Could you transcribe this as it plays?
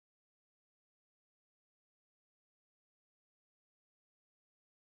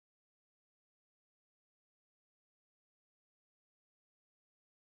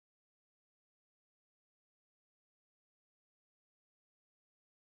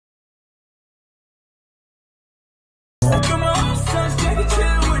threw my own son's Jackie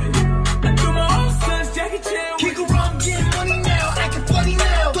Chan with it. I threw my own son's Jackie Chan with it. Kick around, getting money now, acting funny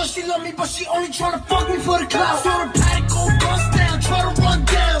now. Thought she love me, but she only tryna fuck me for the clout. So the paddock go bust down, try to run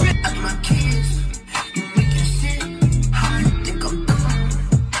down. Like my kids, you making shit. How you think I'm dumb?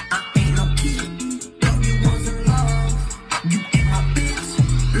 I ain't no kid. Thought you was in love. You ain't my bitch.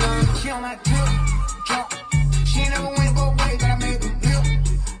 Love, she on my tip. Drop. She ain't never went both ways, but I made them flip.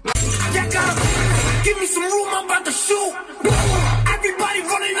 Jack up. Give me some room, I'm about to shoot. Everybody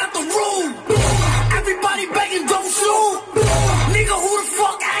running out the room. Everybody begging, don't shoot. Nigga, who the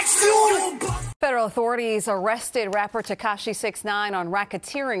fuck asked you? Federal authorities arrested rapper 6ix9ine on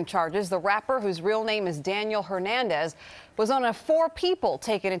racketeering charges. The rapper, whose real name is Daniel Hernandez, was one of 4 people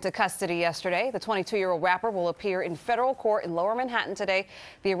taken into custody yesterday. The 22-year-old rapper will appear in federal court in Lower Manhattan today.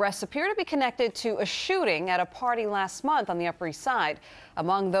 The arrests appear to be connected to a shooting at a party last month on the Upper East Side.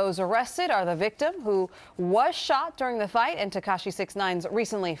 Among those arrested are the victim, who was shot during the fight, and 6ix9ine's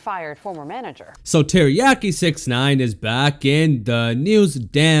recently fired former manager. So Teriyaki 6ix9ine is back in the news.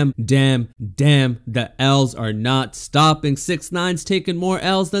 Damn, the L's are not stopping. 6ix9ine's taking more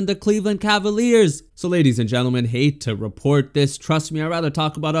L's than the Cleveland Cavaliers. So ladies and gentlemen, hate to report this. Trust me, I'd rather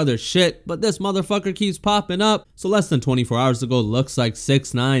talk about other shit, but this motherfucker keeps popping up. So less than 24 hours ago, looks like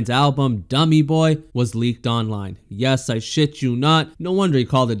 6ix9ine's album, Dummy Boy, was leaked online. Yes, I shit you not. No wonder he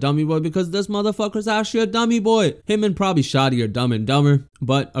called it Dummy Boy, because this motherfucker's actually a dummy boy. Him and probably Shotty are Dumb and Dumber.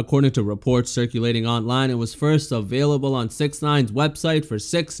 But according to reports circulating online, it was first available on 6ix9ine's website for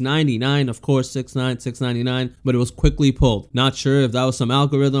 $6.99. Of course, $6.99, but it was quickly pulled. Not sure if that was some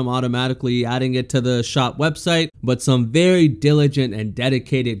algorithm automatically adding it to the shop website, but some very diligent and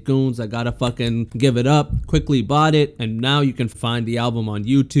dedicated goons, I gotta fucking give it up, quickly bought it, and now you can find the album on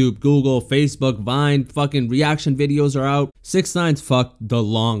YouTube, Google, Facebook, Vine. Fucking reaction videos are out. 6ix9ine's fucked the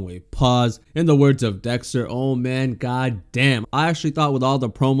long way. Pause. In the words of Dexter, oh man, god damn. I actually thought with all the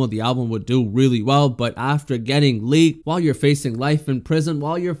promo the album would do really well, but after getting leaked, while you're facing life in prison,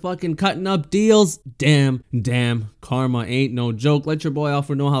 while you're fucking cutting up deals, damn, karma ain't no joke. Let your boy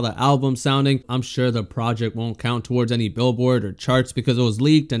Alfred know how the album's sounding. I'm sure the project won't count towards any Billboard or charts because it was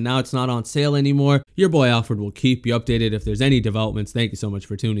leaked and now it's not on sale anymore. Your boy Alfred will keep you updated if there's any developments. Thank you so much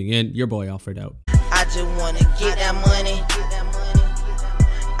for tuning in. Your boy Alfred out. I just wanna get that money.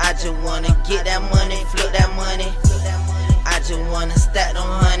 I just wanna get that money, flip that money. I just wanna stack them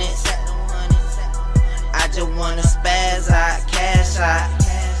hundreds. I just wanna spaz out, cash out.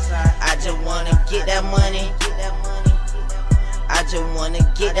 I just wanna get that money. I just wanna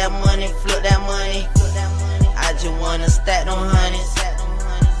get that money, flip that money. I just wanna stack them hundreds.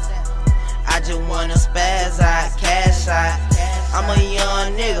 I just wanna spaz out, cash out. I'm a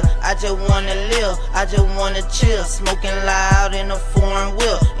young nigga, I just wanna live, I just wanna chill. Smoking loud in a foreign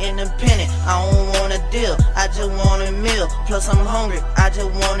wheel, independent, I don't want a deal. I just want a meal, plus I'm hungry, I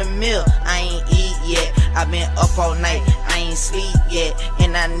just want a meal. I ain't eat yet, I been up all night, I ain't sleep yet.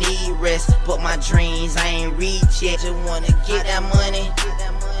 And I need rest, but my dreams I ain't reach yet. Just wanna get that money.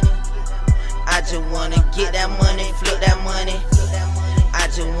 I just wanna get that money, flip that money. I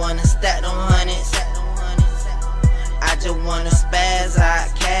just wanna stack them hundreds. I just wanna spaz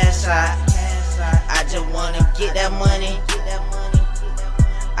out, cash out. I just wanna get that money.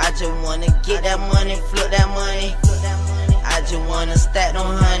 I just wanna get that money, flip that money. I just wanna stack them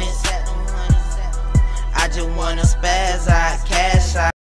hundreds. I just wanna spaz out, cash out.